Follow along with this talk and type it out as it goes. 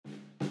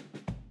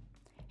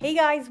Hey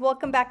guys,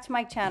 welcome back to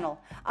my channel.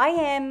 I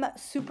am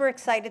super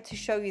excited to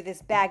show you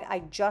this bag I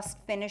just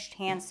finished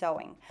hand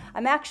sewing.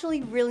 I'm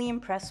actually really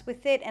impressed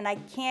with it and I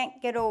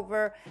can't get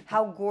over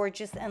how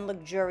gorgeous and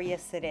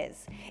luxurious it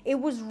is. It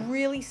was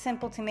really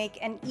simple to make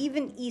and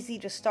even easy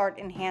to start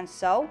in hand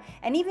sew,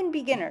 and even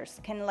beginners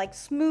can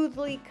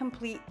smoothly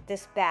complete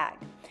this bag.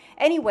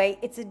 Anyway,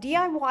 it's a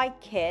DIY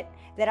kit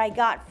that I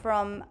got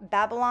from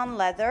Babylon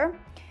Leather,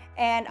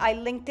 and I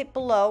linked it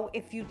below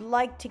if you'd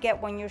like to get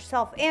one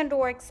yourself and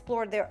or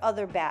explore their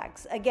other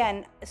bags.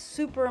 Again,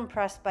 super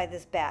impressed by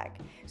this bag.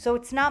 So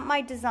it's not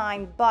my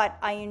design, but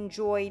I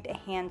enjoyed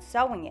hand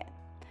sewing it.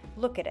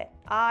 Look at it.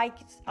 I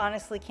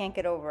honestly can't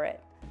get over it.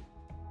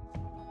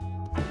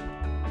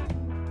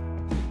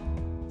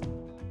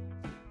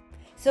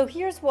 So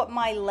here's what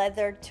my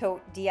leather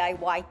tote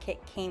DIY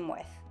kit came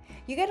with.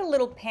 You get a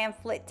little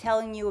pamphlet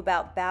telling you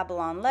about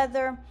Babylon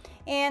Leather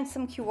and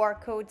some QR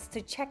codes to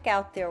check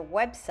out their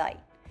website.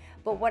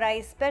 But what I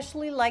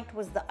especially liked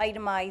was the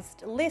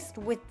itemized list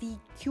with the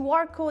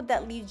QR code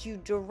that leads you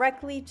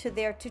directly to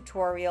their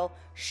tutorial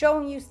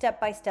showing you step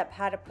by step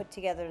how to put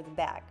together the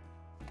bag.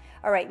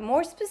 Alright,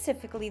 more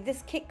specifically,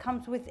 this kit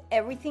comes with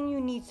everything you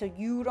need so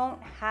you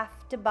don't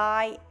have to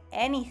buy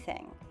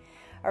anything.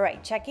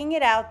 Alright, checking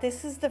it out,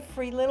 this is the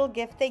free little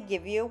gift they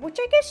give you, which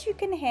I guess you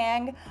can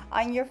hang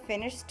on your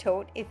finished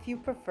tote if you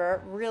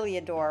prefer. Really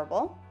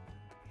adorable.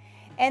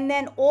 And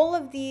then all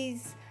of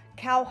these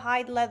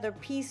cowhide leather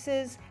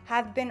pieces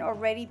have been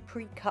already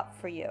pre-cut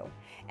for you.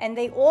 And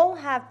they all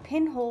have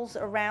pinholes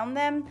around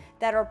them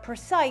that are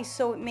precise,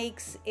 so it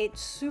makes it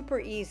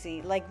super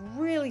easy,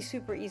 really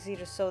super easy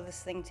to sew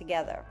this thing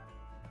together.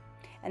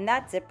 And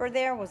that zipper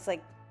there was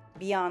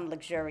beyond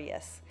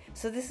luxurious.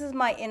 So this is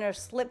my inner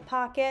slip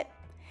pocket.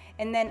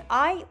 And then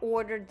I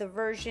ordered the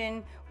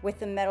version with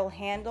the metal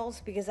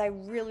handles because I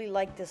really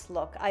like this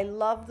look. I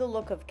love the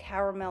look of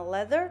caramel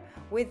leather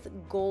with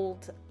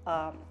gold,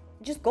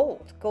 just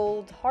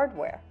gold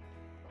hardware.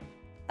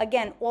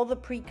 Again, all the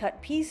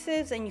pre-cut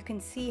pieces, and you can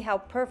see how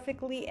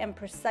perfectly and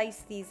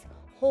precise these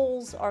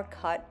holes are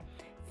cut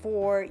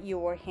for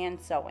your hand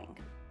sewing.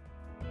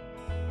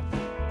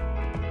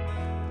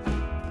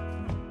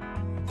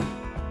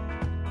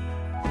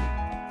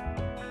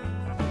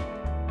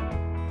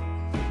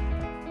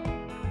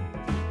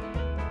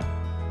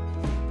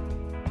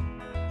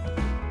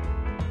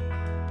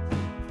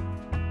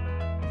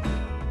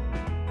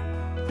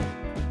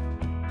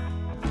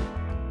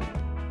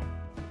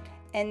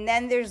 And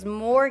then there's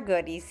more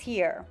goodies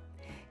here.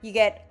 You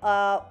get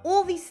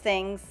all these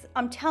things.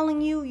 I'm telling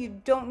you, you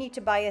don't need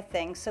to buy a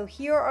thing. So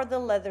here are the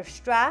leather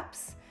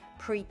straps,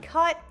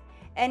 pre-cut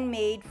and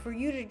made for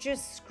you to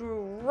just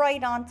screw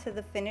right onto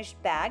the finished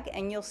bag.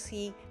 And you'll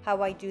see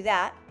how I do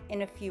that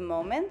in a few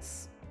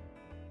moments.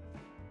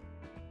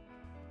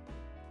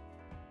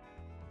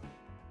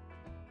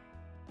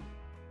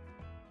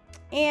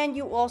 And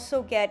you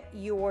also get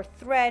your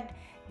thread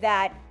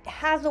that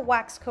has a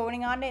wax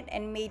coating on it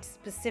and made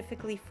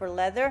specifically for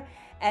leather.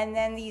 And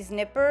then these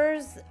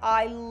nippers,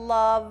 I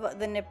love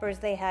the nippers.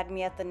 They had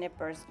me at the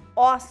nippers.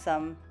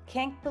 Awesome.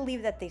 Can't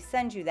believe that they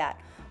send you that.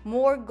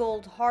 More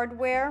gold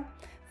hardware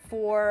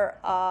for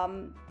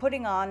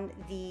putting on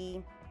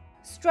the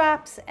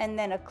straps, and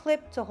then a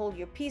clip to hold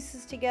your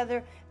pieces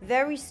together.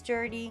 Very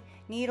sturdy.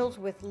 Needles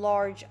with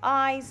large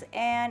eyes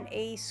and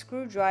a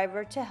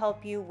screwdriver to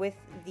help you with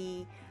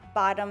the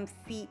bottom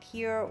feet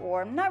here,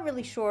 or I'm not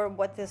really sure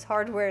what this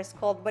hardware is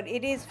called, but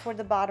it is for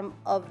the bottom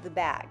of the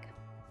bag.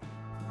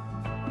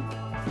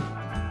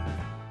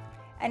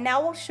 And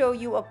now I'll show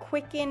you a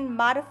quickened,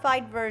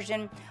 modified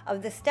version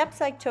of the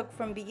steps I took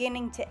from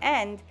beginning to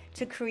end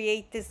to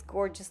create this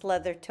gorgeous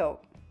leather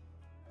tote.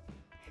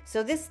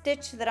 So this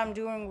stitch that I'm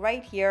doing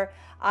right here,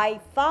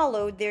 I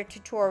followed their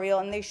tutorial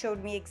and they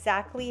showed me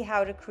exactly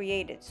how to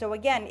create it. So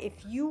again, if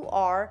you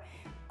are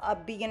a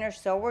beginner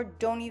sewer,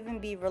 don't even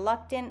be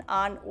reluctant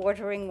on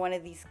ordering one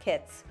of these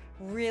kits.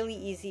 Really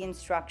easy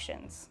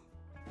instructions.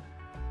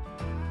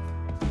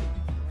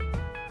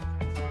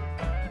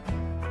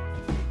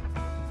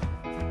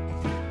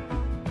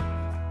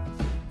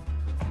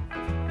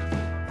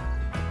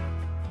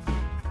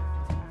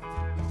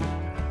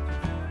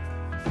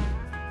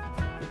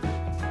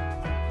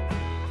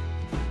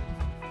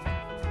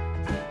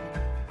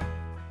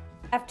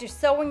 After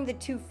sewing the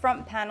two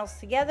front panels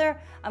together,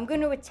 I'm going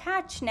to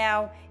attach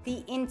now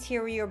the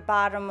interior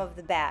bottom of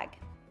the bag.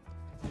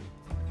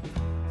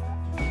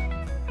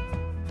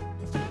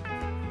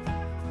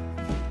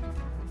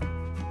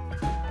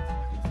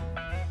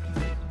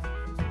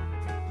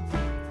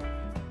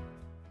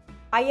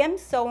 I am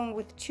sewing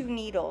with 2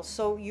 needles,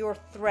 so your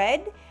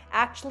thread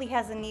actually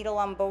has a needle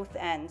on both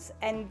ends,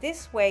 and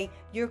this way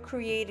you're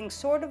creating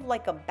sort of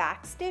like a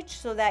back stitch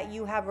so that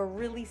you have a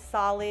really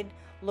solid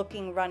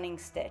looking running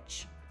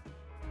stitch.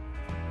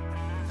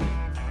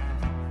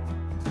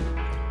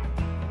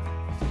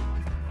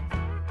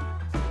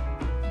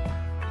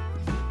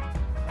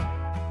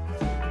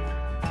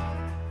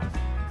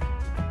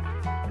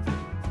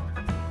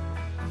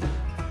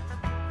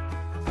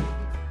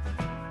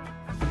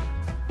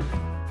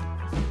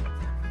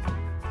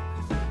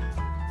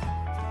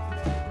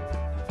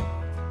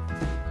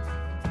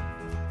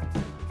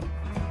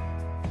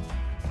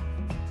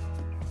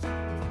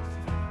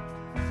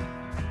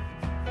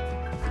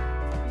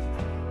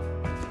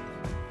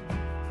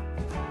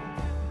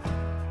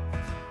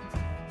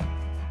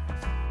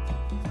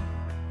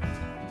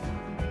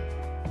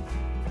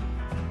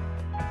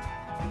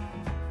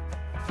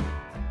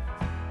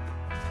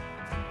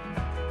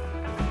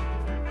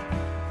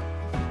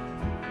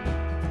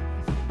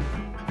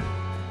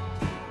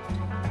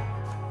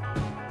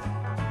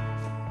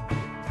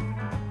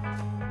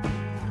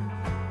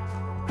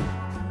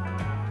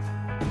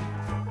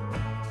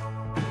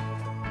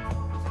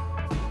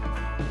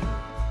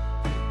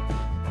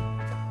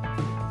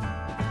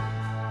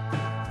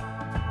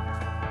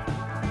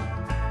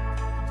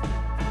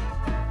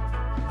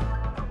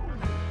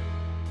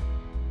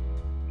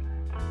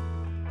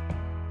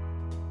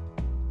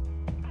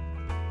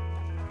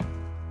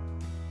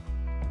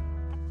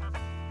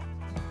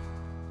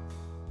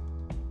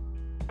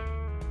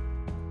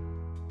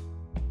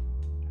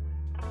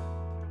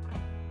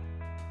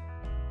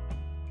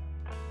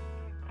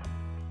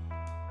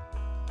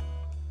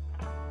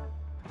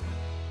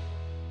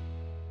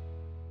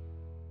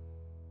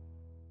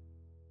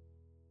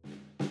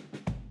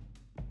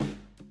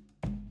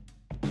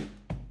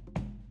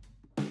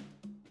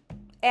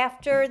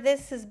 After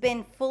this has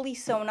been fully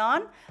sewn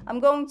on, I'm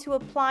going to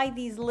apply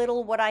these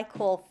little, what I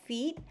call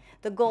feet,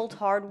 the gold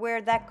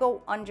hardware that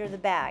go under the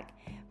bag.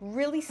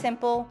 Really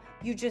simple.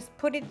 You just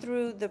put it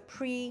through the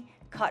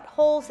pre-cut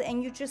holes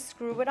and you just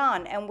screw it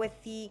on. And with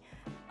the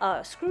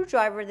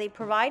screwdriver they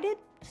provided,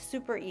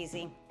 super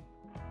easy.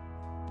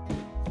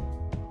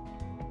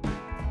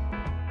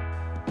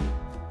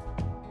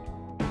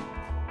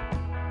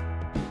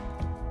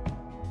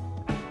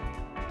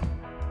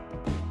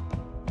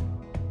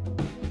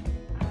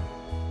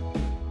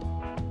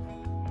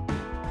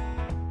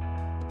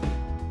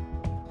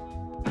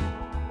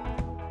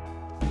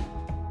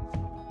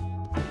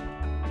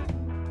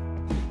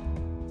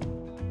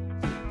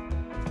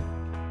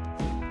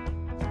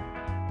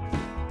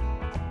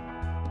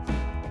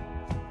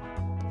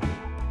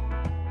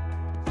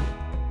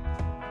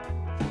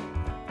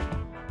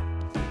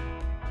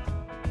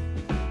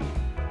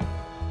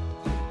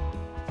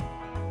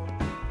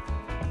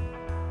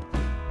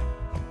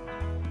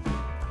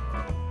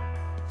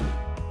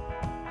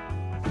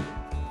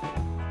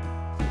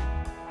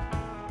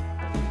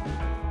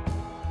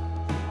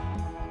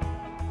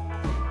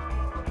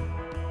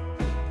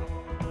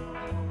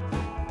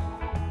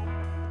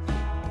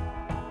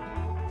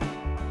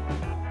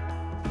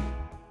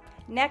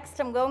 Next,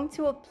 I'm going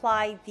to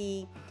apply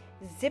the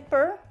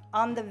zipper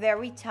on the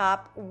very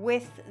top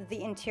with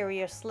the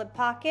interior slip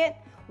pocket.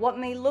 What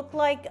may look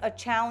like a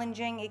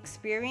challenging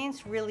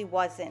experience really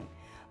wasn't.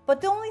 But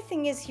the only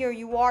thing is here,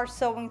 you are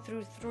sewing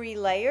through 3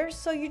 layers,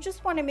 so you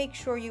just want to make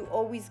sure you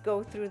always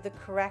go through the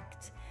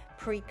correct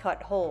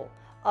pre-cut hole.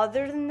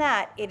 Other than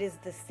that, it is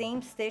the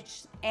same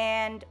stitch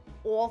and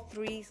all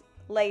 3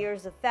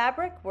 layers of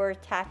fabric were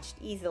attached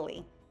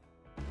easily.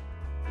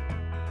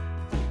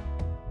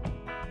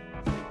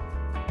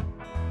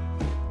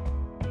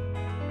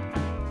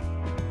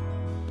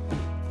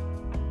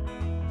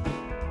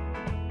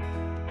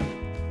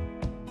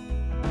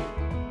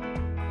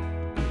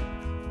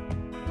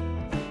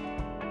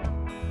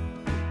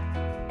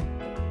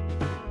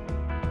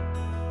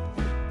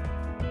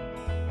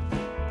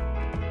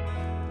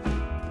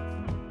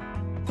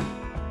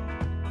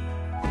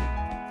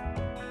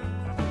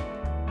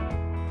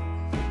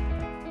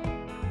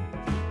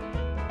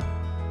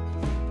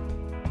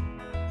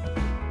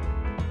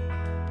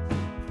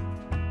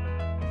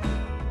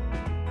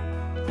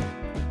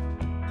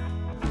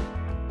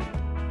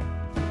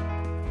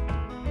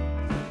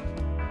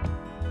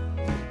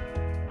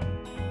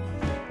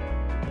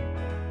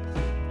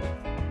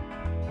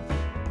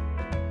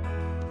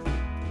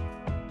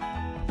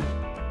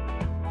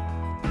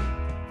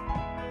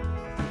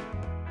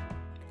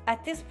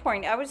 At this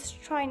point, I was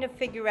trying to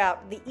figure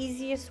out the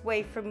easiest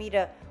way for me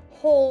to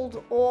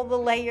hold all the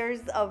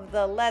layers of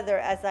the leather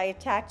as I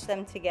attach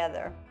them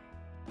together.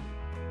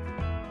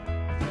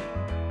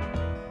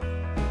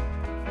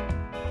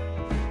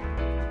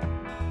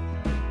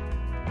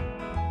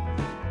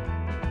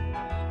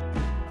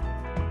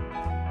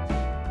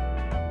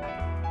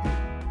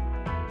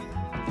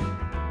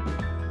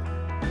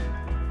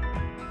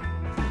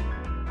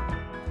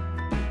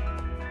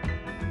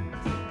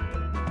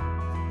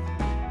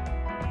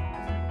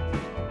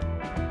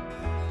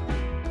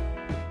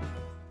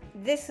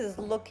 This is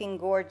looking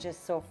gorgeous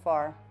so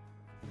far.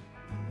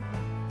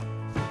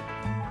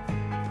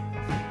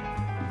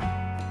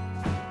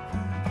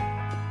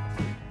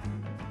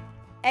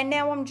 And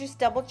now I'm just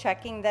double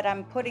checking that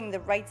I'm putting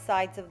the right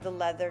sides of the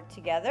leather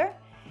together.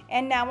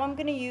 And now I'm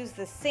going to use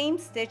the same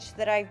stitch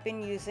that I've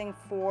been using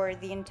for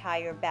the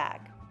entire bag.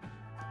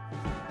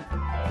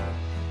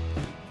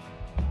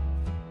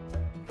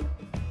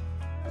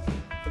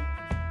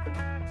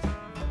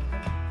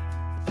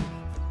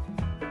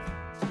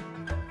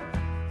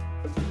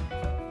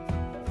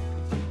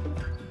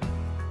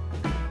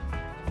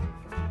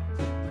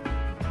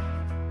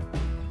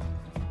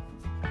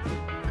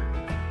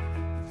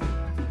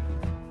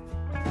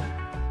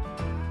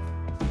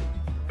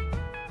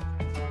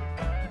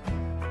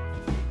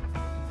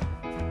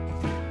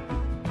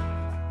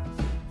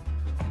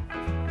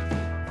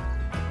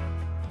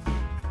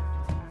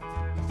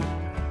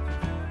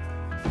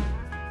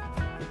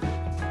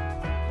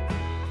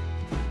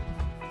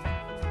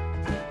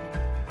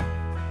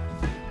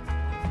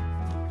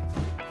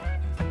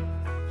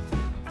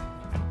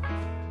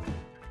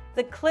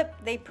 The clip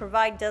they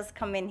provide does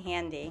come in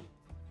handy.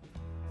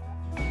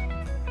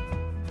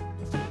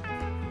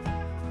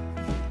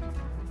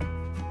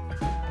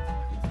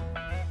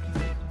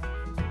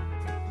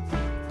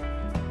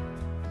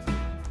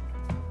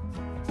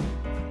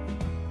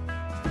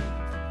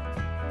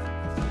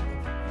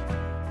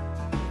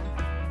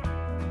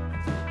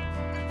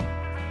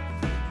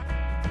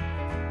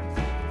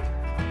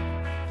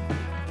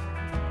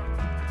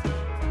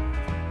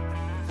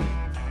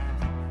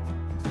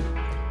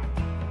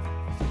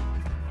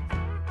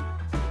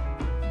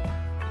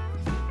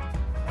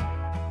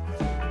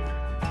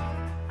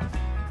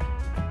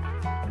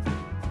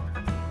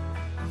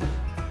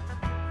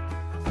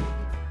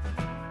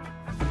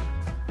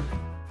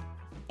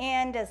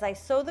 And as I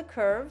sew the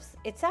curves,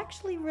 it's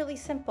actually really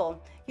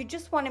simple. You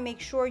just want to make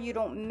sure you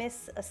don't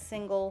miss a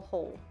single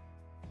hole.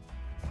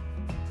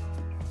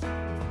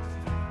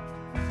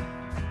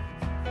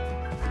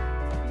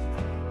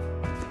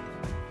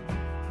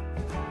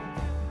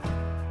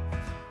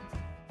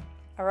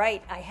 All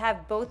right, I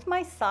have both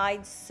my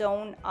sides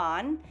sewn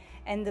on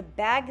and the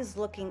bag is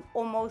looking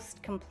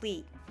almost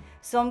complete.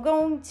 So I'm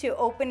going to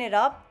open it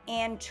up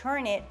and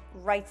turn it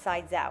right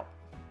sides out.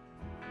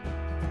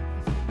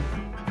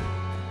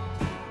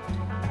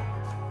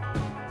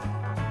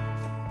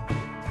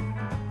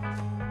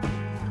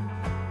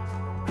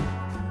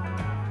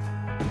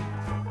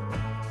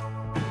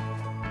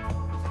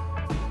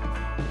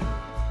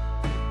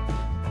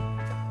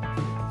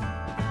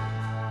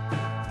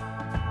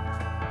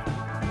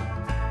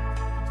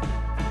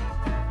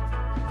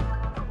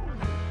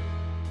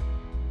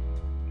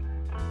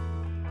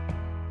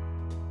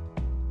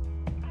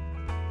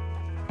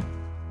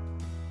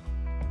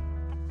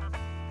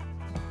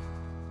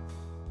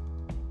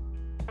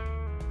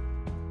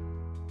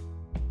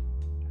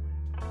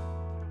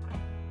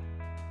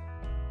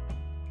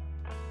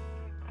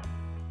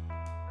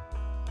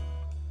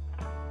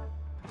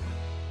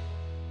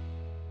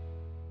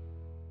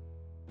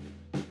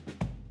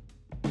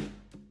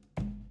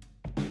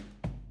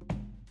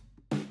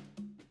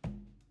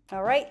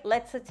 All right,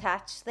 let's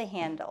attach the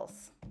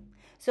handles.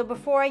 So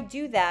before I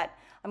do that,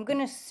 I'm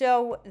gonna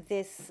sew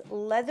this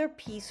leather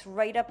piece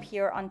right up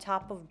here on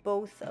top of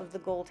both of the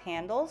gold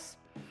handles,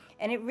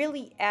 and it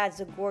really adds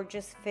a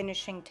gorgeous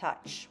finishing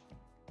touch.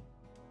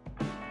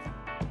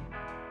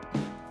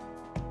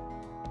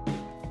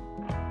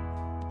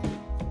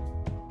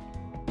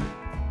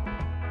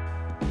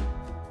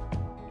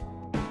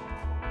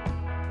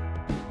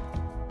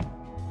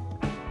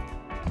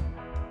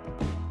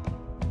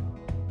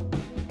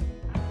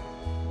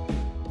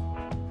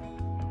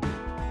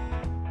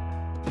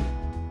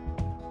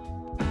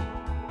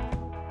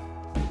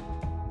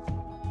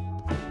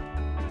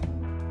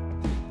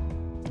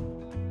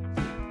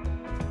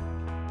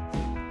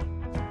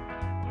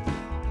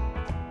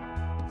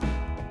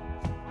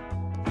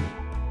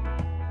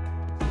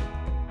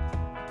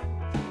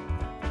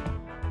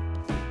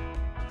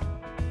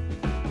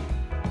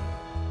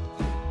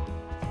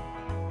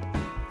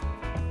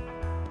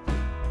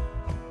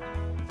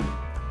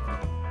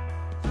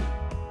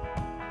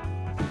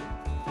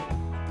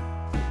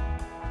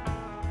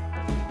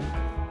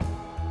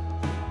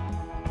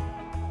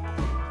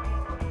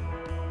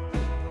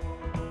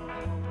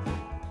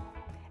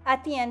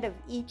 At the end of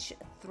each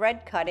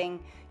thread cutting,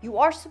 you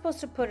are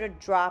supposed to put a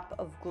drop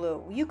of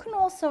glue. You can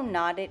also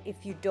knot it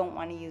if you don't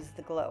want to use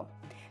the glue.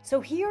 So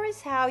here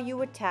is how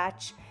you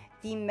attach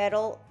the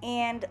metal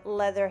and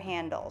leather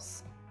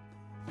handles.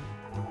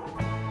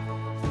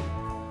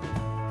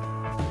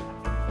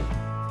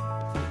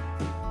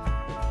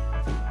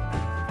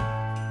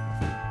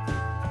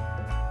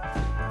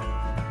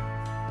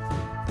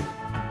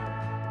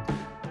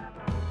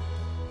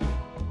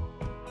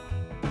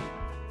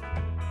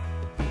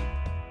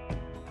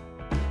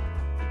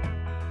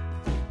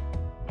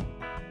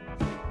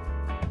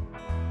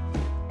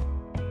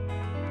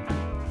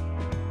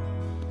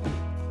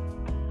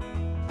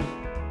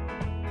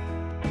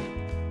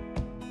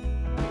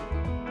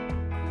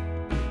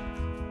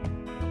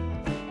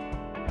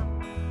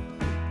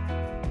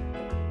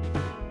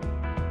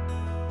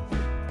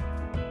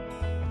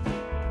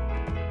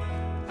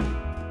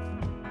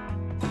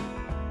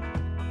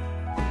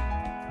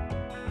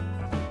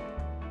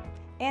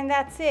 And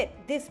that's it.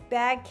 This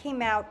bag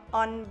came out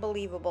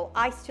unbelievable.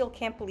 I still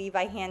can't believe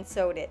I hand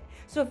sewed it.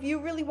 So if you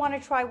really want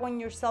to try one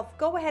yourself,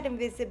 go ahead and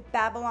visit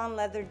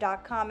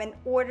babylonleather.com and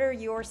order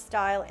your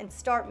style and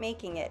start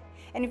making it.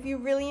 And if you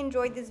really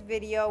enjoyed this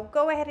video,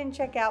 go ahead and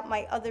check out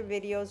my other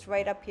videos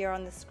right up here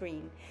on the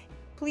screen.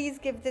 Please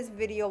give this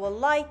video a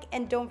like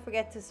and don't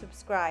forget to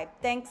subscribe.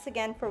 Thanks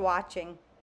again for watching.